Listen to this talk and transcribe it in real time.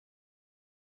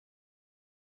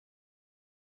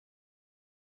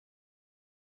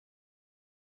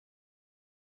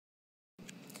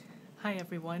Hi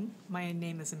everyone, my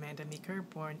name is Amanda Meeker,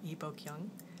 born Ibogyung.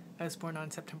 I was born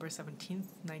on September 17th,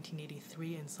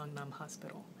 1983 in Songnam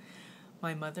Hospital.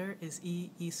 My mother is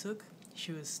Isuk.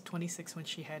 She was 26 when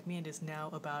she had me and is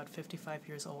now about 55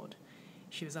 years old.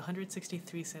 She was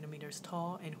 163 centimeters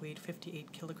tall and weighed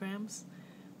 58 kilograms.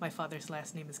 My father's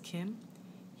last name is Kim.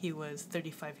 He was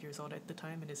 35 years old at the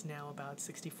time and is now about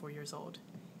 64 years old.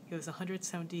 He was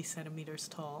 170 centimeters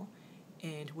tall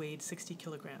and weighed 60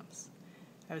 kilograms.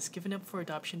 I was given up for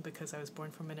adoption because I was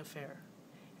born from an affair.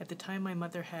 At the time, my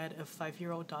mother had a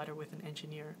 5-year-old daughter with an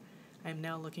engineer. I am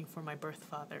now looking for my birth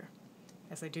father,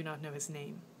 as I do not know his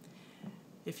name.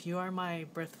 If you are my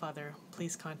birth father,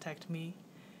 please contact me.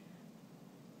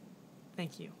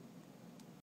 Thank you.